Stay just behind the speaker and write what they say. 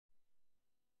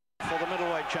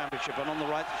Championship, and on the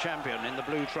right, the champion in the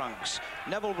blue trunks.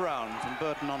 Neville Brown from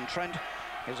Burton-on-Trent.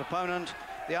 His opponent,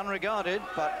 the unregarded,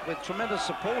 but with tremendous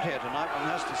support here tonight,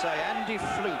 one has to say, Andy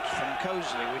Flute from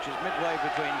Coseley, which is midway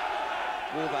between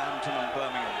Wolverhampton and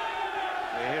Birmingham.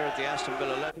 We're here at the Aston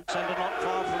Villa Centre, not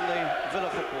far from the Villa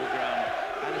football ground.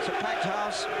 And it's a packed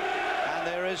house, and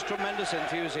there is tremendous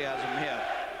enthusiasm here.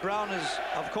 Brown is,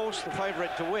 of course, the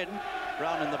favourite to win.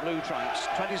 Brown in the blue trunks,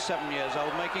 27 years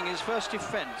old, making his first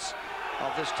defence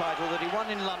of this title that he won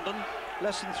in London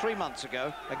less than 3 months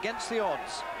ago against the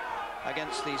odds,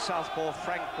 against the southpaw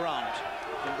Frank Grant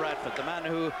from Bradford, the man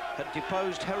who had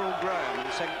deposed Harold Graham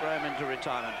and sent Graham into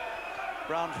retirement.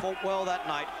 Brown fought well that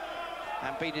night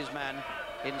and beat his man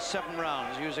in 7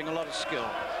 rounds using a lot of skill.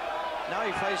 Now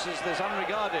he faces this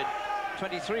unregarded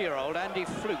 23-year-old Andy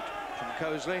Flute from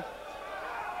Coseley,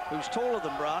 who's taller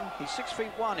than Brown. He's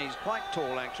 6'1". He's quite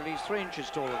tall, actually. He's 3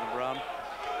 inches taller than Brown,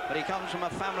 but he comes from a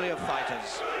family of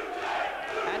fighters.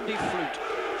 Andy Flute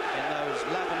in those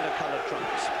lavender-coloured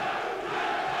trunks.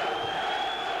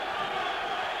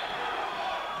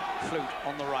 Flute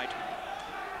on the right.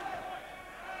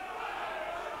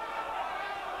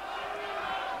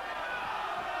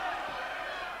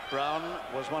 Brown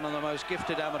was one of the most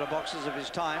gifted amateur boxers of his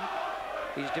time.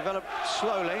 He's developed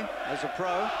slowly as a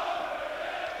pro.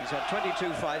 He's had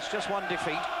 22 fights, just 1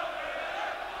 defeat.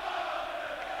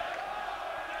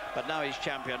 But now he's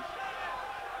champion.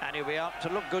 And he'll be out to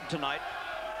look good tonight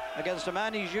against a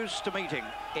man he's used to meeting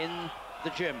in the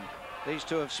gym. These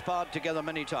two have sparred together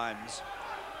many times.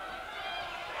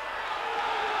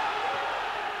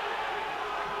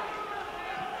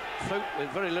 Flute with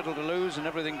very little to lose and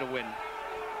everything to win.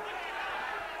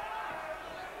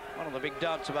 One of the big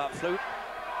doubts about Flute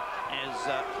is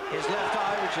his left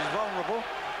eye, which is vulnerable.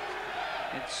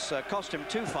 It's cost him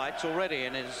 2 fights already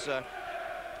in his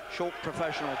short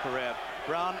professional career.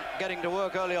 Brown getting to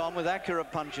work early on with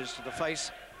accurate punches to the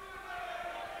face.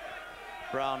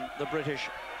 Brown, the British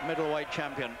middleweight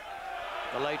champion,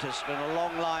 the latest in a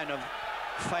long line of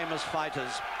famous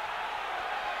fighters,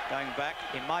 going back,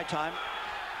 in my time,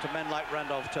 to men like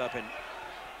Randolph Turpin.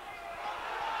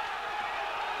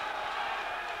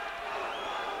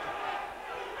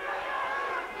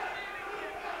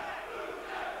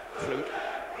 Flute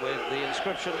with the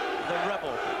inscription, "The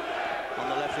Rebel," on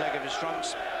the left leg of his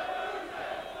trunks.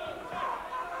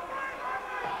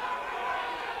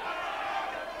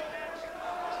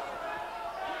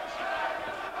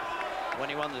 When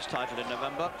he won this title in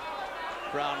November,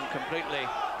 Brown completely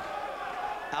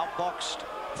outboxed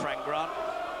Frank Grant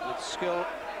with skill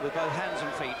with both hands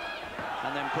and feet,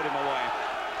 and then put him away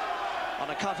on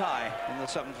a cut eye in the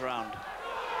 7th round.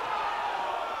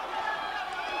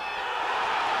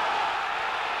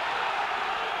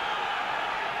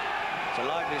 It's a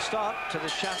lively start to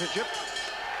this championship.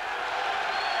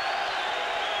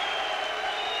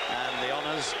 And the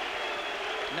honours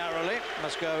narrowly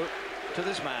must go to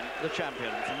this man, the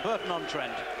champion from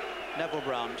Burton-on-Trent, Neville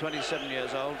Brown, 27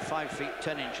 years old, 5 feet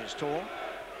 10 inches tall,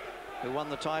 who won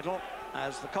the title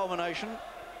as the culmination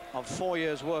of 4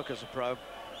 years' work as a pro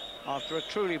after a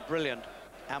truly brilliant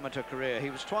amateur career. He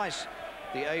was twice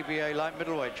the ABA light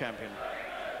middleweight champion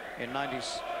in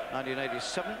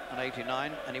 1987 and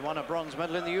 89, and he won a bronze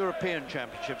medal in the European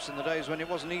Championships in the days when it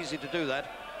wasn't easy to do that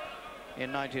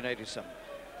in 1987.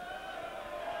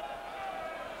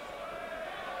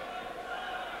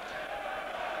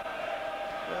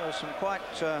 There was some quite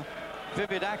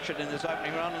vivid action in this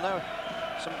opening round, and there were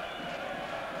some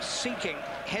seeking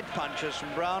head punches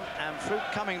from Brown, and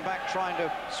Flute coming back trying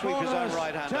to sweep his own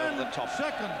right hand over the top.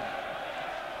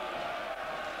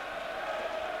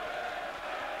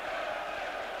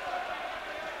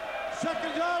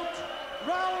 Seconds out,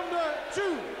 round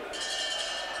 2.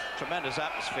 Tremendous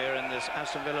atmosphere in this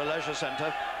Aston Villa Leisure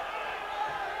Centre.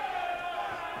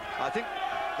 I think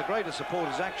the greatest support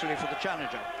is actually for the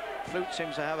challenger. Flute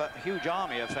seems to have a huge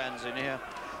army of fans in here.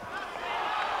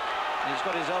 And he's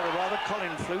got his elder brother,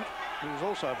 Colin Flute, who's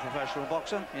also a professional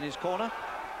boxer, in his corner.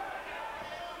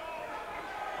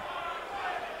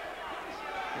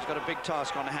 He's got a big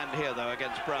task on hand here, though,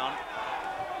 against Brown.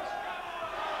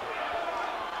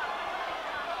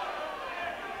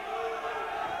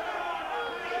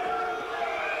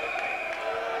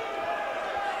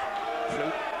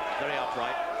 Flute, very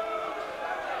upright.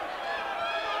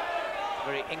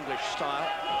 Very English style.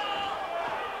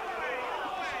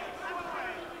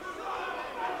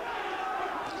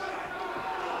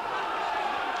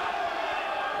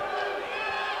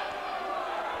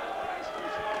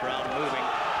 Brown moving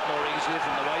more easily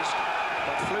from the waist,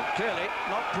 but Flute clearly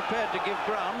not prepared to give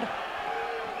ground.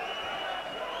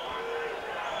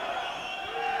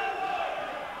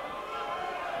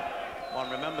 One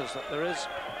remembers that there is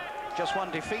just one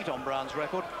defeat on Brown's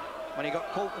record when he got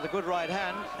caught with a good right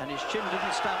hand and his chin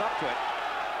didn't stand up to it.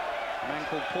 A man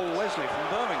called Paul Wesley from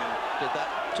Birmingham did that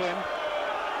to him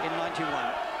in '91.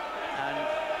 And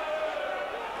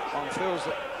one feels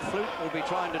that Flute will be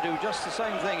trying to do just the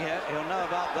same thing here. He'll know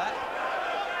about that.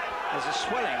 There's a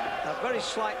swelling, a very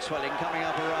slight swelling coming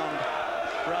up around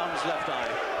Brown's left eye.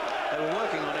 They were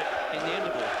working on it in the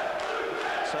interval.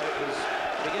 So it was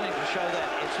beginning to show that.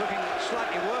 It's looking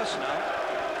slightly worse now.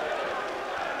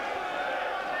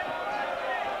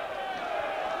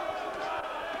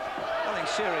 Nothing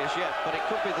serious yet, but it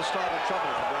could be the start of trouble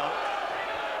for Brown.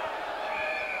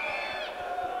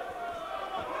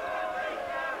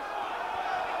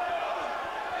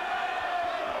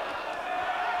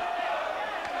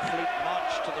 Flute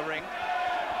marched to the ring,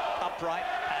 upright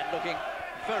and looking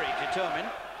very determined,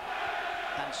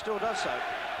 and still does so.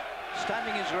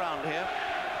 Standing his ground here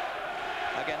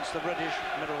against the British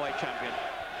middleweight champion.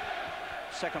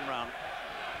 Second round.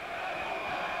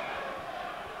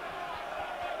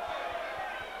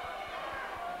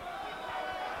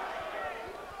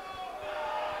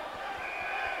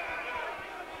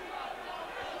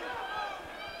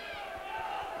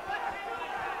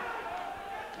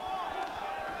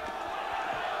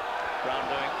 Brown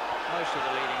doing most of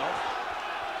the leading off.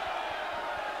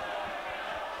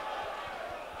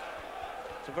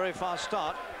 It's a very fast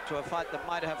start to a fight that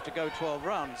might have to go 12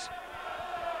 rounds.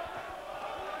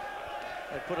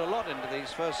 They put a lot into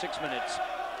these first 6 minutes.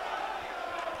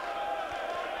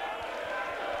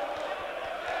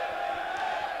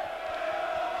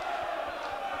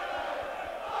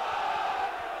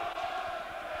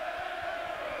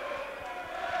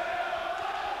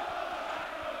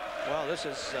 Well, this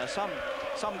is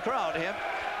some crowd here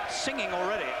singing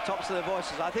already at tops of their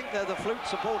voices. I think they're the Flute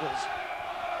supporters.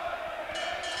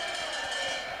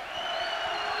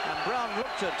 And Brown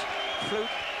looked at Flute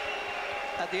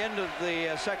at the end of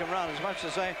the second round as much as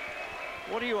to say,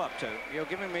 what are you up to? You're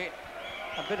giving me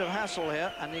a bit of hassle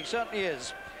here, and he certainly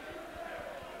is.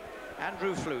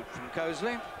 Andrew Flute from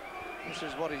Coseley. This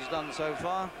is what he's done so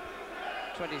far.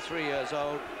 23 years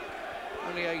old,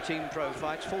 only 18 pro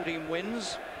fights, 14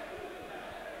 wins.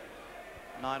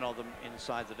 9 of them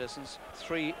inside the distance,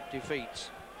 3 defeats.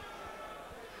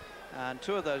 And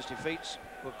 2 of those defeats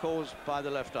were caused by the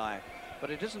left eye. But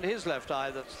it isn't his left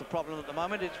eye that's the problem at the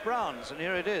moment, it's Brown's, and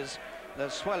here it is.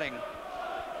 There's swelling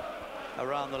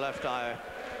around the left eye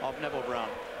of Neville Brown.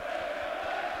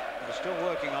 They're still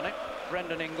working on it.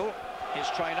 Brendan Ingle, his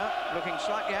trainer, looking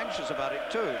slightly anxious about it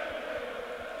too.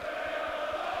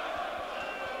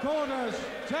 Corners,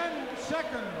 10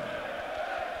 seconds.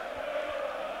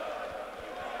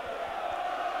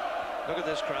 Look at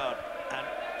this crowd, and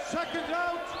seconds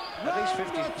out, at least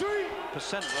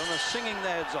 50% of them are singing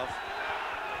their heads off.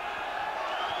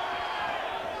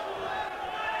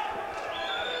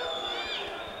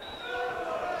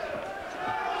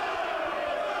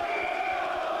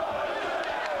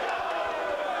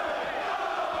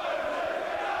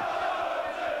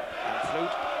 And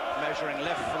Flute measuring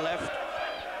left for left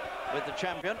with the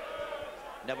champion.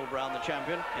 Neville Brown, the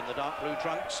champion, in the dark blue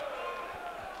trunks.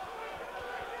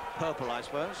 Purple, I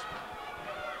suppose.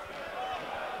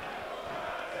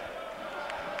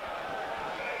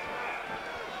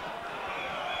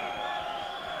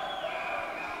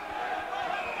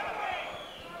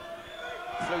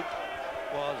 Flute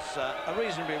was a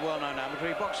reasonably well-known amateur.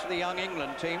 He boxed for the young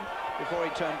England team before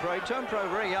he turned pro. He turned pro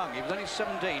very young. He was only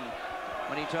 17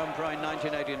 when he turned pro in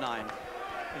 1989.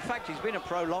 In fact, he's been a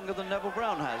pro longer than Neville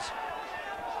Brown has.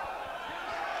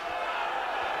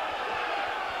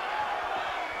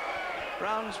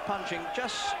 Brown's punching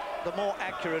just the more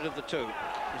accurate of the two.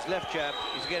 His left jab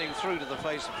is getting through to the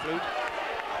face of Flute.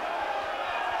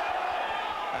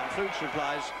 And Flute's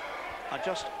replies are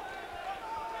just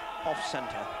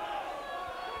off-centre.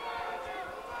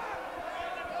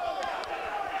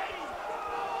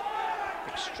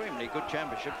 Extremely good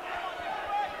championship.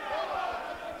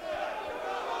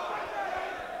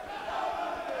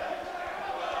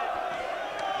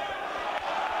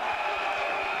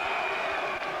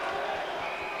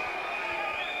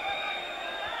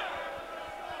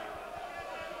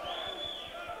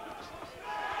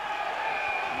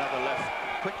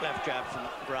 Quick left jab from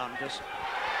Brown, just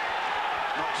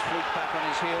knocks Flute back on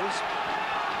his heels.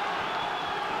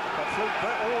 But Flute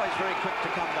always very quick to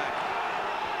come back.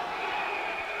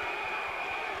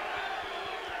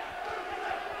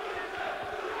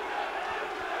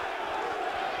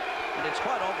 And it's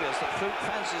quite obvious that Flute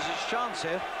fancies his chance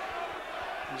here.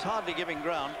 He's hardly giving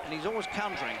ground, and he's always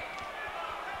countering.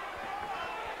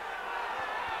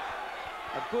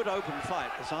 A good open fight.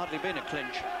 There's hardly been a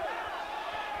clinch.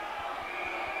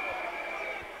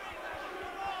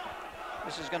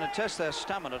 This is going to test their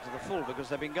stamina to the full because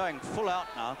they've been going full out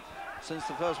now since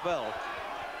the first bell.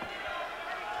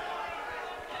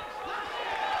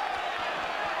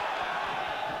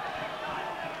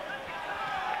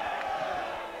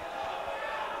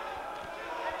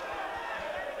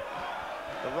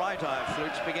 The right eye of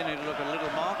Flute's beginning to look a little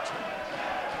marked.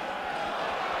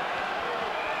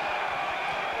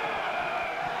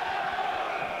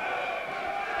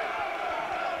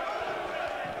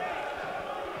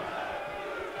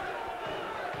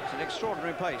 It's an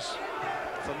extraordinary pace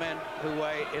for men who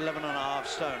weigh 11.5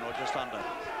 stone or just under.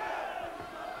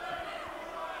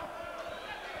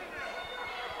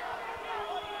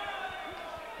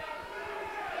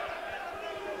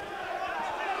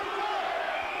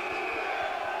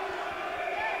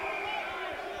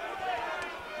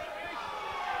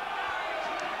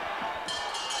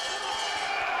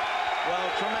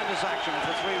 Tremendous action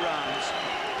for 3 rounds.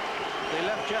 The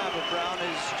left jab of Brown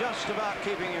is just about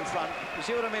keeping in front. You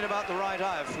see what I mean about the right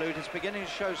eye of Flute? It's beginning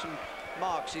to show some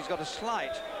marks. He's got a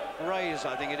slight raise,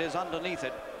 I think it is, underneath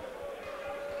it.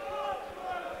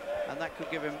 And that could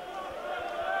give him,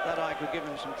 that eye could give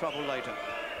him some trouble later.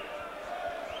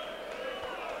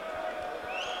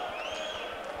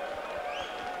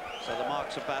 So the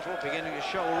marks of battle beginning to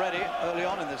show already early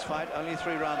on in this fight. Only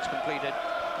 3 rounds completed.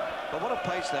 But what a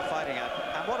pace they're fighting at,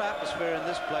 and what atmosphere in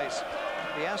this place.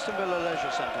 The Aston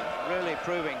Leisure Centre really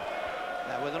proving,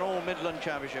 with an all-Midland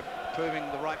Championship, proving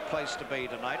the right place to be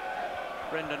tonight.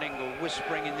 Brendan Ingle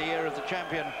whispering in the ear of the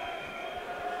champion.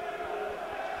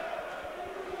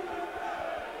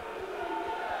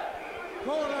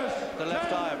 Corners, The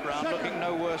left eye of Brown looking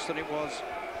no worse than it was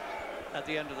at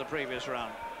the end of the previous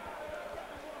round.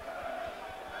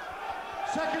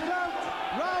 Seconds out,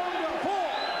 round 4.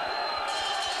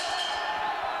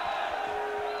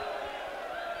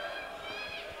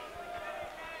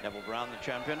 Neville Brown, the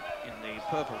champion, in the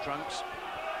purple trunks,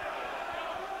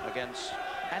 against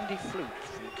Andy Flute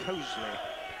from Coseley,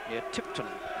 near Tipton,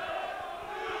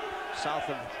 south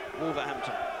of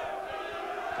Wolverhampton.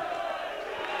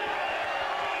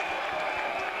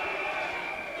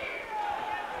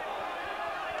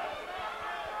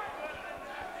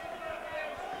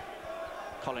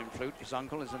 Colin Flute, his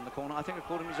uncle, is in the corner. I think I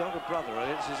called him his older brother.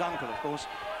 It's his uncle, of course.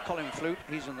 Colin Flute,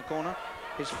 he's in the corner.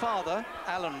 His father,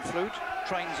 Alan Flute,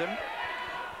 trains him.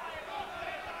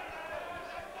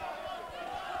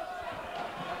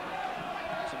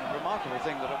 It's a remarkable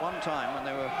thing that at one time, when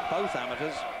they were both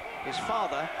amateurs, his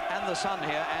father and the son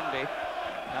here, Andy,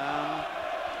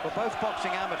 were both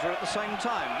boxing amateur at the same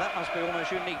time. That must be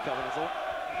almost unique, I would have thought.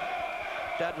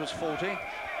 Dad was 40,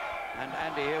 and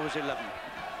Andy here was 11.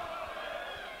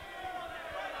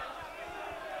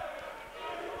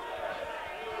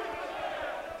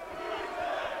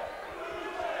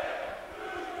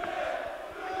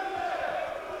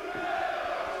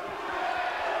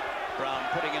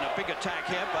 Putting in a big attack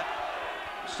here, but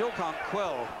still can't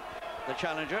quell the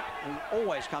challenger, who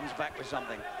always comes back with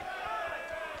something.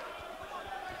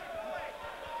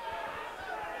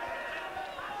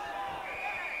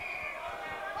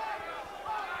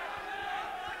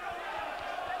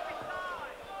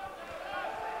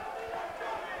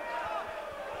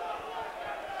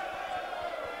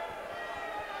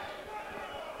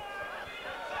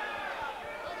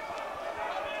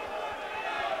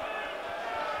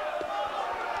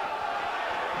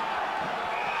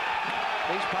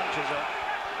 These punches are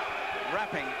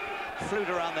wrapping Flute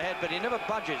around the head, but he never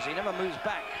budges, he never moves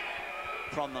back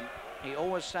from them. He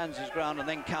always stands his ground and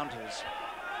then counters.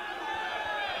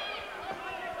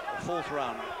 The 4th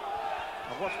round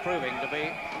of what's proving to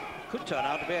be, could turn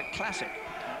out to be a classic.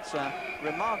 It's a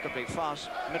remarkably fast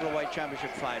middleweight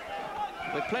championship fight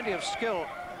with plenty of skill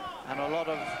and a lot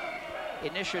of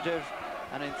initiative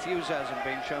and enthusiasm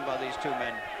being shown by these 2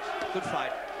 men. Good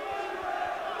fight.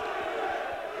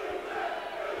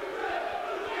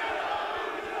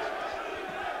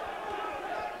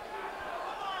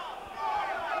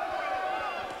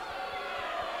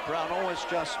 Brown always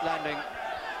just landing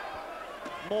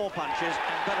more punches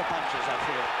and better punches, I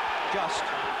feel. Just.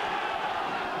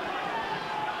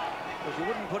 Because you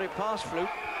wouldn't put it past Flute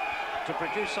to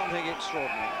produce something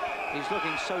extraordinary. He's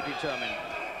looking so determined.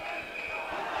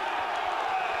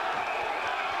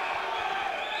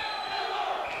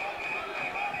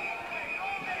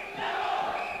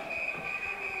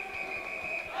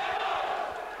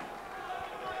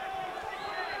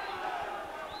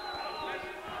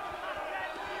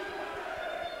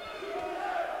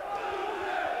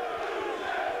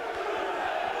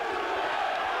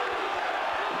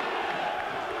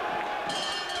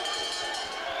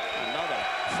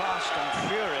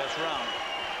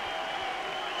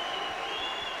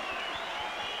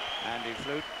 Andy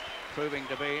Flute, proving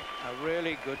to be a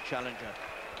really good challenger.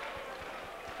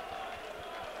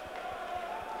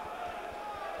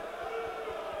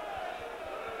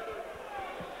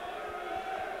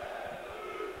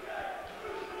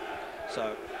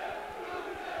 So,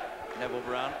 Neville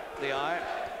Brown, the eye,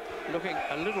 looking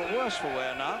a little worse for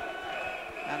wear now.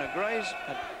 And a graze,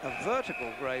 a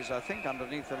vertical graze, I think,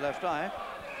 underneath the left eye.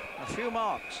 A few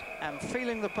marks, and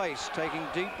feeling the pace, taking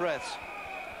deep breaths.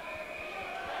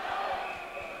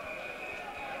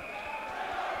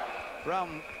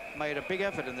 Brown made a big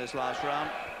effort in this last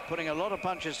round, putting a lot of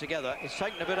punches together. It's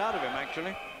taken a bit out of him,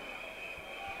 actually.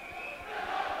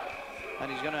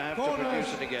 And he's going to have to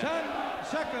produce it again. 10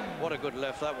 seconds. What a good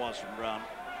left that was from Brown.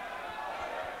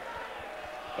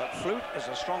 But Flute is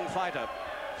a strong fighter.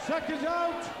 Seconds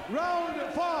out, round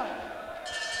 5.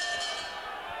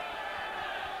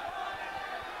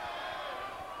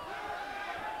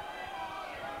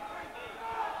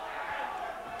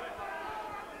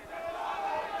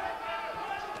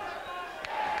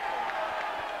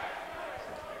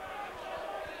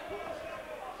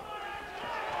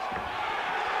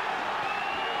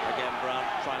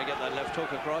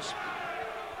 Hook across.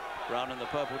 Brown in the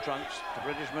purple trunks, the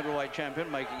British middleweight champion,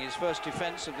 making his first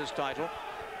defence of this title.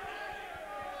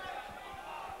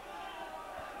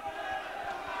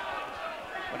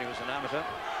 When he was an amateur,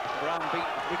 Brown beat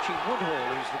Richie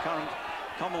Woodhall, who's the current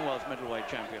Commonwealth middleweight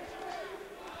champion.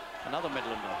 Another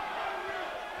Midlander.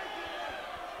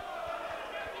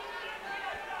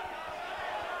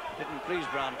 Didn't please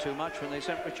Brown too much when they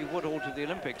sent Richie Woodhall to the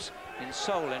Olympics in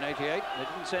Seoul in '88. They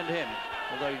didn't send him,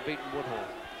 although he'd beaten Woodhall.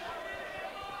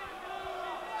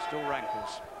 Still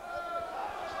rankles.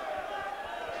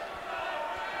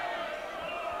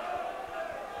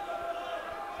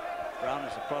 Brown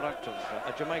is the product of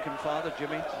a Jamaican father,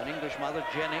 Jimmy, an English mother,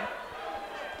 Jenny.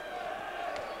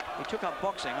 He took up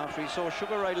boxing after he saw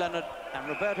Sugar Ray Leonard and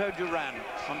Roberto Duran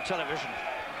on television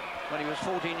when he was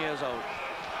 14 years old.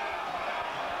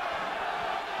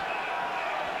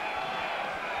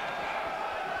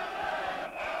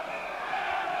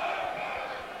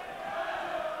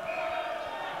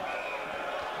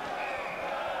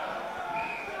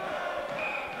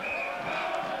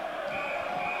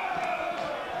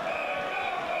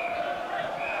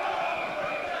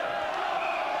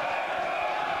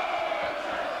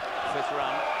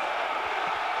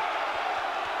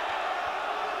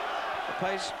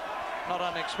 Pace, not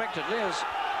unexpectedly, has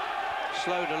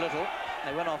slowed a little.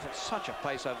 They went off at such a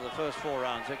pace over the first 4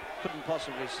 rounds, they couldn't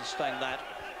possibly sustain that.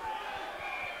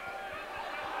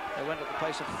 They went at the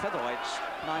pace of featherweights,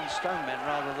 9 stone men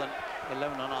rather than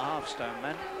 11.5 stone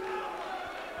men.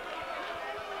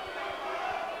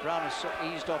 Brown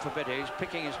has eased off a bit here. He's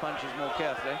picking his punches more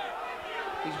carefully.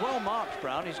 He's well marked,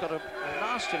 Brown. He's got a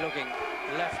nasty looking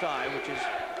left eye, which is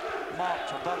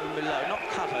marked above and below, not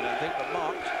cut I don't think, but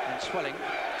marked and swelling.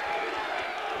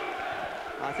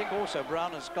 I think also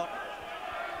Brown has got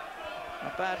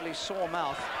a badly sore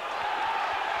mouth,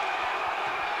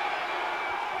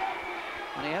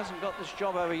 and he hasn't got this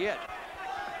job over yet.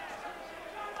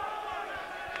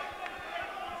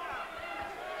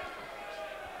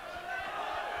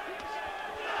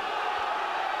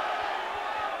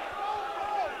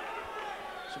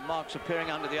 Some marks appearing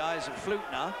under the eyes of Flute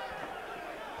now.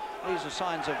 These are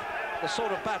signs of the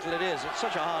sort of battle it is. It's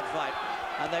such a hard fight,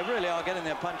 and they really are getting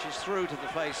their punches through to the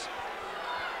face.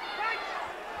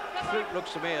 Flute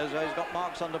looks to me as though he's got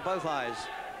marks under both eyes.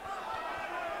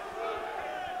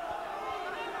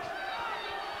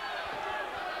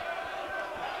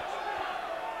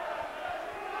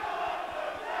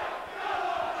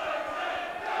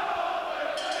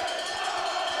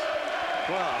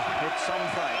 Well, it's some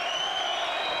fight.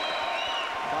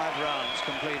 5 rounds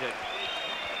completed.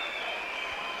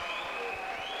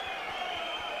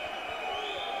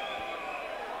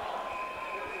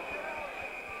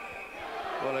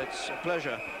 Well, it's a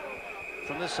pleasure,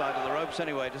 from this side of the ropes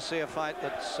anyway, to see a fight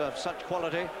that's of such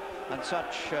quality and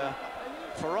such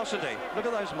ferocity. Look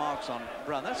at those marks on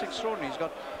Brown. That's extraordinary. He's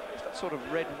got sort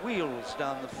of red wheels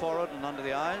down the forehead and under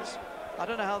the eyes. I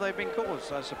don't know how they've been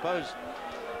caused. I suppose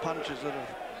punches that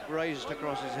have grazed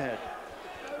across his head.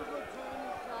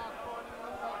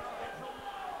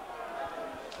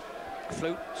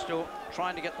 Flute still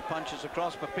trying to get the punches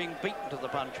across, but being beaten to the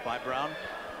punch by Brown.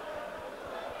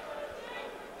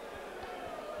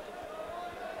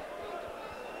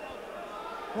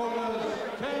 Corners,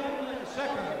 10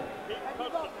 seconds.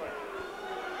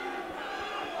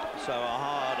 So a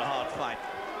hard fight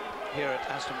here at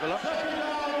Aston Villa. Second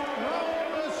round,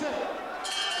 round 6.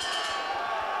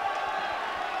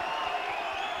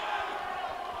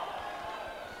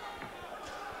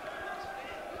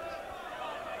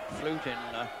 Flute in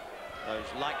those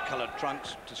light-coloured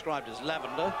trunks, described as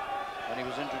lavender when he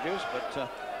was introduced, but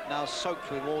now soaked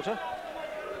with water,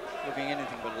 looking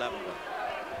anything but lavender.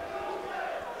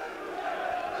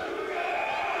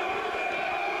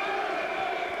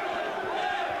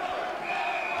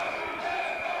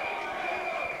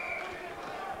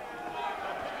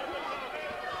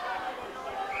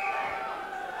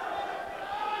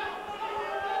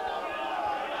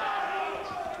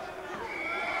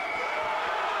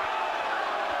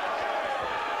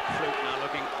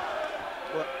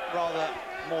 Rather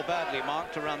more badly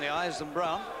marked around the eyes than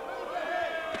Brown.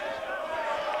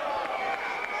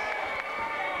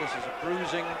 This is a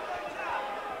bruising,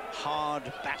 hard,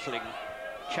 battling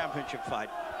championship fight.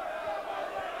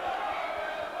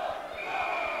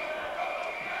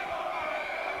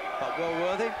 But well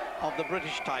worthy of the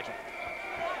British title.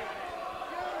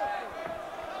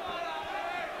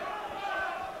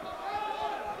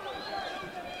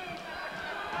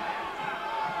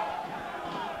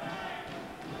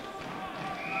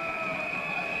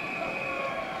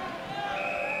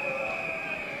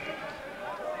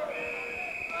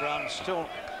 Brown's still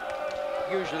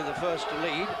usually the first to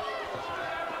lead.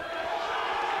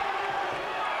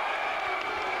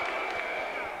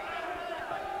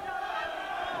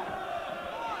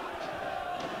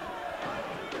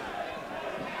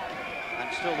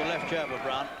 And still the left jab of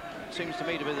Brown seems to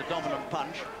me to be the dominant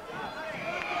punch.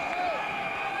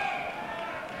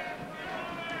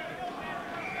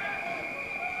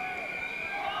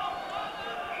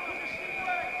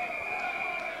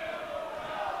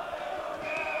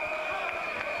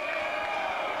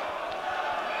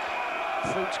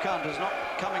 Flute's counter's not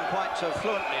coming quite so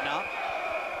fluently now.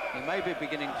 He may be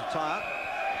beginning to tire.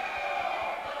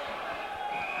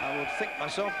 I would think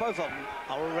myself both of them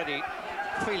are already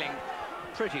feeling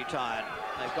pretty tired.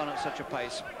 They've gone at such a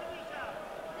pace.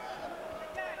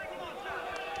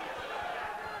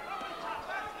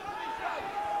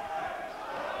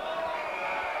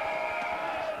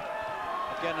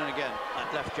 Again and again,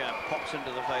 that left jab pops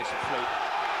into the face of Flute.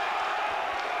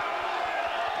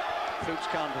 Flute's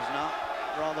counters now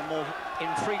rather more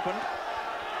infrequent,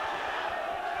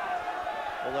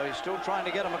 although he's still trying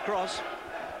to get them across.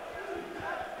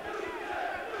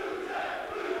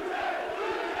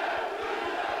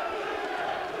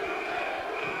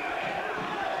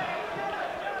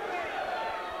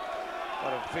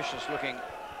 What a vicious-looking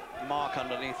mark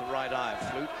underneath the right eye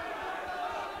of Flute.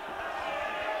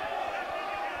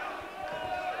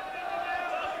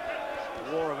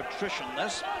 A war of attrition,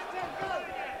 this.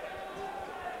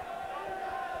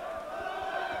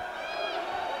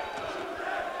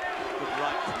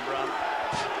 From Brown. A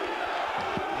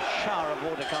shower of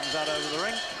water comes out over the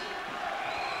ring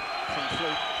from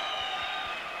Flute.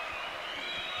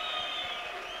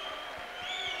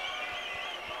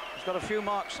 He's got a few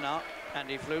marks now,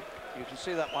 Andy Flute. You can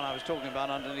see that one I was talking about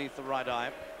underneath the right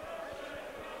eye.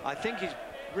 I think he's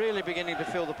really beginning to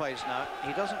feel the pace now.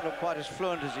 He doesn't look quite as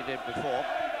fluent as he did before.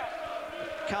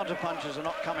 The counter punches are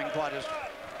not coming quite as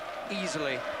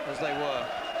easily as they were.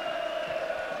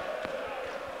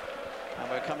 And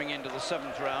we're coming into the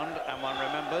 7th round, and one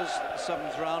remembers the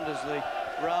 7th round is the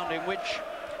round in which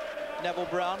Neville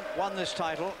Brown won this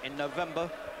title in November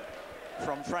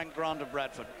from Frank Grant of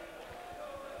Bradford.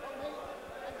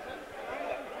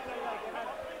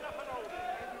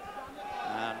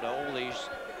 And all these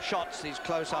shots, these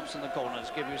close-ups in the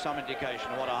corners, give you some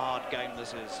indication of what a hard game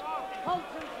this is.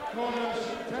 Corners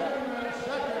 10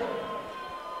 seconds.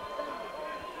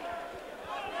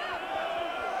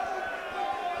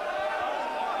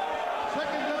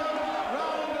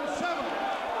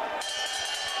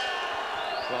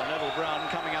 Well, Neville Brown,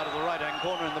 coming out of the right-hand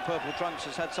corner in the purple trunks,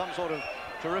 has had some sort of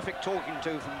terrific talking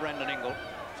to from Brendan Ingle,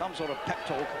 some sort of pep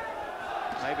talk.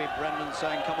 Maybe Brendan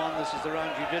saying, come on, this is the round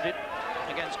you did it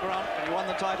against Grant and you won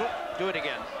the title, do it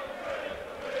again.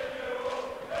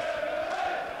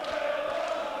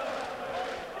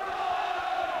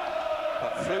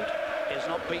 But Flute is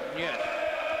not beaten yet,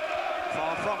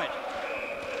 far from it.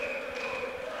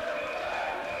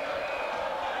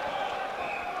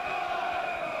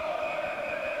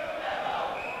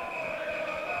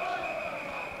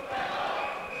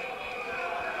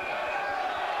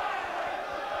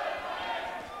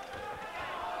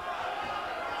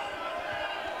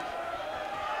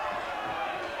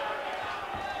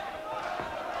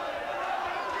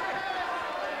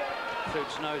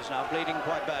 Flute's nose now bleeding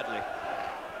quite badly.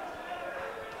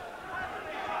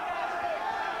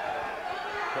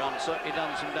 Grant certainly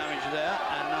done some damage there,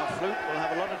 and now Flute will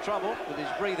have a lot of trouble with his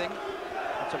breathing.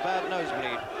 That's a bad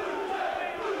nosebleed.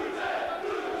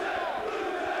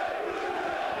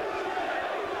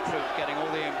 Flute getting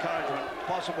all the encouragement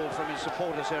possible from his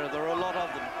supporters here. There are a lot of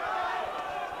them.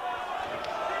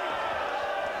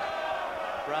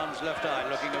 Brown's left eye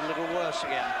looking a little worse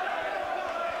again.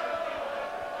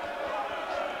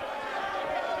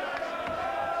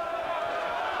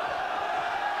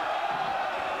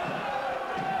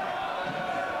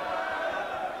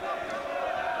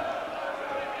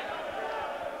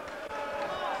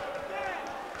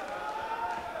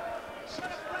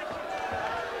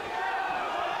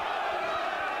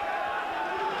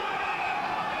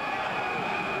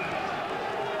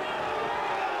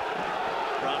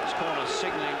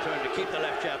 Signalling to him to keep the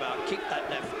left jab out, keep that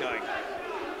left going.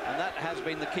 And that has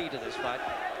been the key to this fight.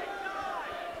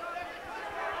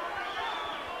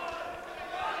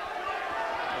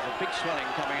 There's a big swelling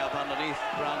coming up underneath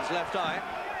Brown's left eye.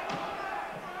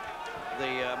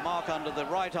 The mark under the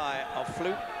right eye of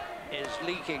Flute is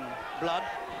leaking blood,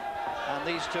 and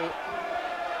these two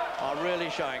are really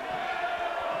showing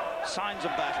signs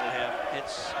of battle here.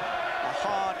 It's a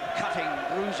hard, cutting,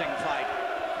 bruising fight.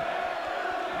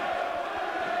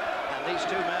 These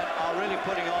two men are really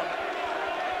putting on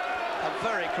a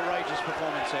very courageous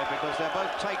performance here, because they're both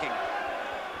taking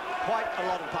quite a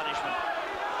lot of punishment.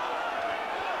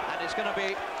 And it's going to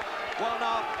be, well,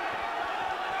 now,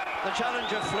 the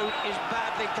challenger Flute is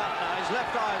badly cut now. His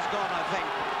left eye is gone, I think.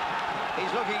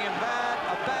 He's looking in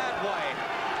a bad way.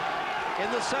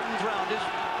 In the 7th round,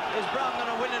 is Brown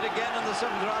going to win it again in the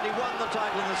 7th round? He won the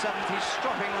title in the 7th. He's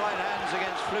stropping right hands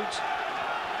against Flute's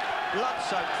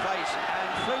blood-soaked face, and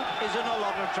Flute is in a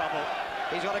lot of trouble.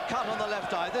 He's got a cut on the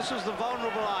left eye. This is the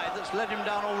vulnerable eye that's let him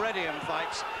down already in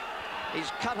fights.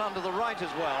 He's cut under the right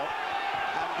as well,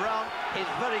 and Brown is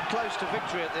very close to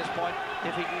victory at this point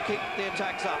if he can keep the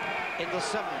attacks up in the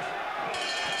 7th.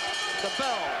 The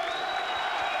bell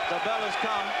has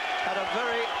come at a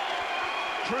very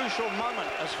crucial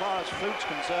moment as far as Flute's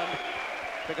concerned,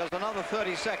 because another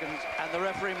 30 seconds and the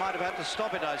referee might have had to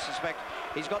stop it, I suspect.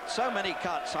 He's got so many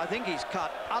cuts. I think he's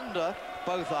cut under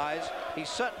both eyes. He's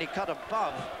certainly cut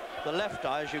above the left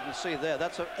eye, as you can see there.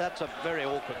 That's a very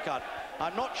awkward cut.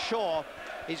 I'm not sure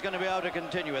he's going to be able to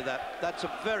continue with that. That's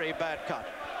a very bad cut.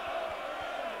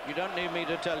 You don't need me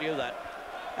to tell you that.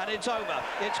 And it's over.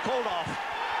 It's called off.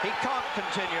 He can't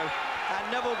continue.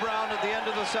 And Neville Brown, at the end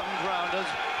of the 7th round, has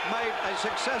made a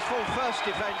successful first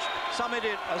defense. Some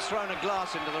idiot has thrown a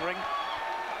glass into the ring,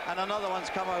 and another one's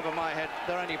come over my head.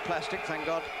 They're only plastic, thank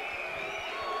God.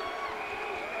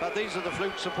 But these are the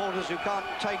Flute supporters who can't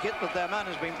take it that their man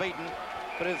has been beaten.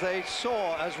 But if they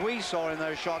saw, as we saw in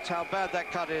those shots, how bad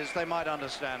that cut is, they might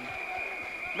understand.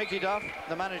 Mickey Duff,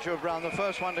 the manager of Brown, the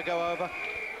first one to go over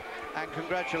and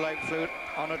congratulate Flute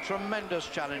on a tremendous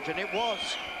challenge, and it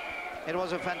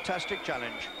was a fantastic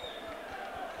challenge.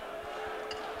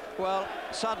 Well,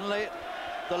 suddenly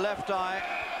the left eye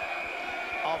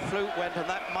of Flute went, and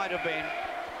that might have been,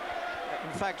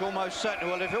 in fact, almost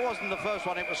certainly, well, if it wasn't the first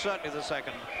one, it was certainly the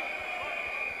second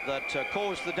that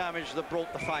caused the damage that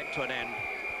brought the fight to an end.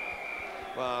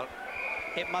 Well,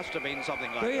 it must have been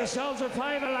something like that. Do yourselves a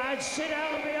favour, lads. Sit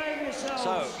down and behave yourselves.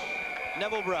 So,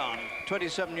 Neville Brown,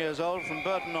 27 years old, from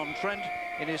Burton-on-Trent,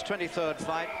 in his 23rd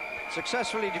fight,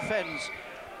 successfully defends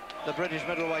the British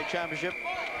Middleweight Championship,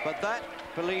 but that,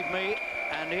 believe me,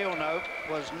 and he'll know,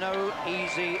 was no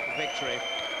easy victory.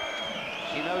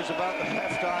 He knows about the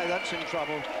left eye, that's in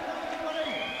trouble.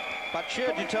 But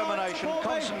sheer determination,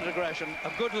 constant aggression,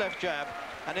 a good left jab,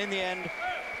 and in the end,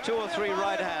 2 or 3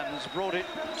 right hands brought it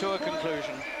to a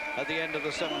conclusion at the end of the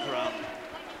 7th round.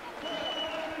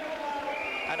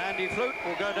 And Andy Flute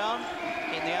will go down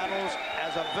in the annals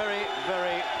as a very,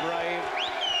 very brave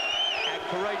and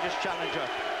courageous challenger.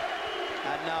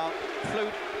 And now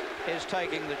Flute is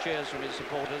taking the cheers from his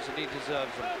supporters, and he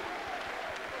deserves them.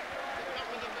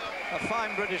 A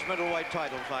fine British middleweight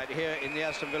title fight here in the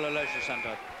Aston Villa Leisure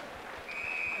Centre.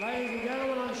 Ladies and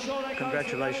gentlemen, I'm sure that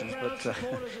congratulations, but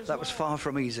that was far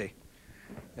from easy.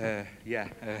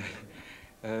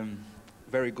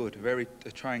 Very good, very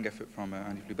trying effort from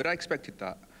Andy Flute, but I expected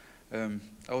that.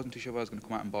 I wasn't too sure if I was going to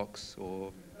come out and box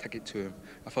or take it to him.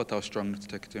 I felt I was strong enough to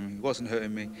take it to him. He wasn't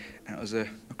hurting me, and it was a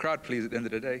crowd pleaser at the end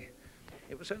of the day.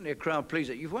 It was certainly a crowd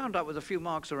pleaser. You've wound up with a few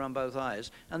marks around both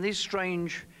eyes, and these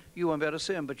strange, you won't be able to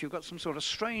see them, but you've got some sort of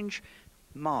strange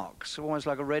marks, almost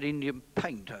like a red Indian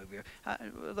paint over you.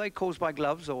 Are they caused by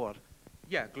gloves or what?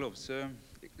 Yeah, gloves.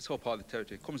 It's all part of the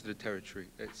territory. It comes to the territory.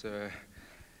 It's a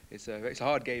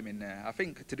hard game in there. I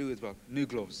think to do as well, new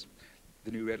gloves.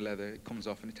 The new red leather, it comes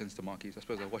off and it tends to mark you. So I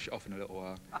suppose I'll wash it off in a little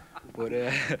while. But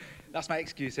that's my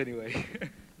excuse anyway.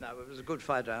 No, it was a good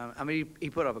fight. I mean, he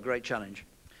put up a great challenge.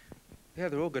 Yeah,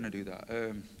 they're all going to do that.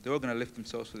 They're all going to lift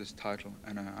themselves for this title,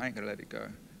 and I ain't going to let it go.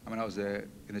 I mean, I was there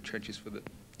in the trenches for the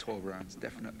 12 rounds,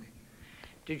 definitely.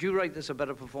 Did you rate this a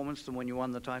better performance than when you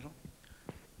won the title?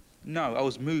 No, I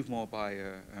was moved more by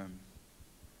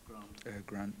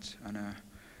Grant and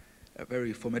a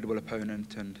very formidable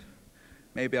opponent, and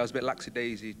maybe I was a bit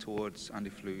lackadaisy towards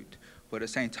Andy Flute, but at the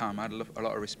same time I had a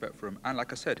lot of respect for him, and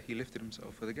like I said, he lifted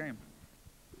himself for the game.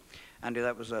 Andy,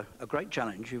 that was a great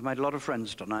challenge. You've made a lot of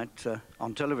friends tonight,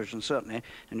 on television certainly,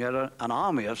 and you had an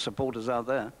army of supporters out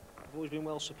there. I've always been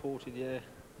well supported, yeah.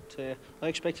 But, I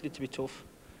expected it to be tough,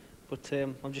 but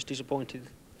I'm just disappointed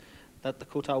that the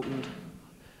cut opened.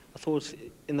 I thought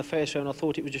in the first round, I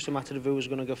thought it was just a matter of who was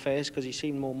going to go first, because he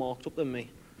seemed more marked up than me.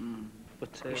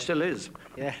 But He still is.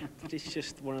 Yeah, but it's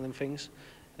just one of them things,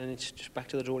 and it's just back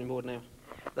to the drawing board now.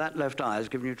 That left eye has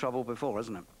given you trouble before,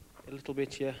 hasn't it? A little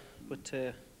bit, yeah, but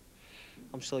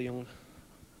I'm still young,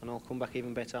 and I'll come back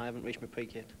even better. I haven't reached my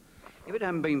peak yet. If it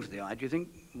hadn't been for the eye, do you think,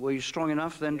 were you strong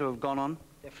enough then to have gone on?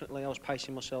 Definitely, I was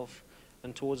pacing myself,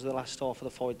 and towards the last half of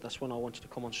the fight, that's when I wanted to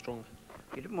come on strong.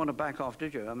 You didn't want to back off,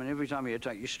 did you? I mean, every time you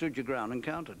attacked, you stood your ground and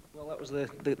countered. Well, that was the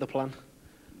plan.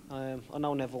 I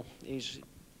know Neville. He's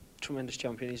a tremendous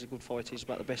champion. He's a good fighter. He's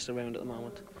about the best around at the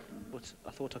moment. But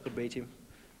I thought I could beat him,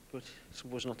 but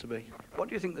it was not to be. What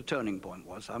do you think the turning point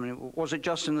was? I mean, was it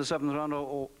just in the 7th round,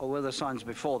 or were there signs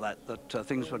before that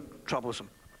things were troublesome?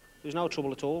 There was no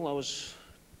trouble at all. I was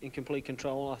in complete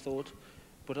control, I thought.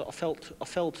 But I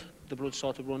felt the blood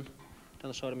start to run down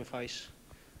the side of my face.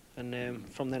 And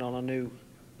from then on, I knew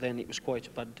then it was quite a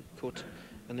bad cut.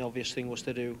 And the obvious thing was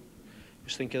to do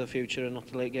was think of the future and not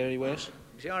to let it get any worse.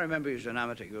 See, I remember you as an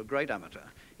amateur. You were a great amateur.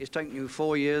 It's taken you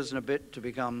 4 years and a bit to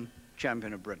become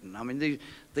champion of Britain. I mean,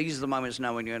 these are the moments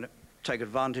now when you're going to take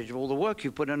advantage of all the work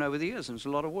you've put in over the years, and it's a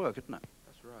lot of work, isn't it?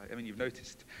 That's right. I mean, you've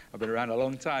noticed I've been around a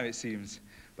long time, it seems.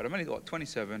 But I'm only,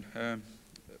 27.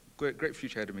 Great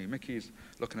future ahead of me. Mickey's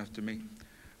looking after me.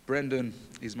 Brendan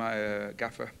is my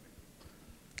gaffer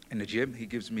in the gym. He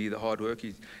gives me the hard work.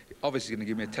 He's obviously going to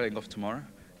give me a telling off tomorrow.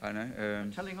 I know.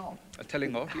 Telling off? A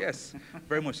telling off, yes.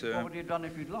 Very much so. What would you have done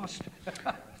if you'd lost?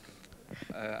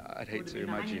 I'd hate to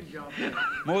imagine.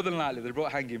 More than likely, they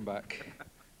brought hanging back.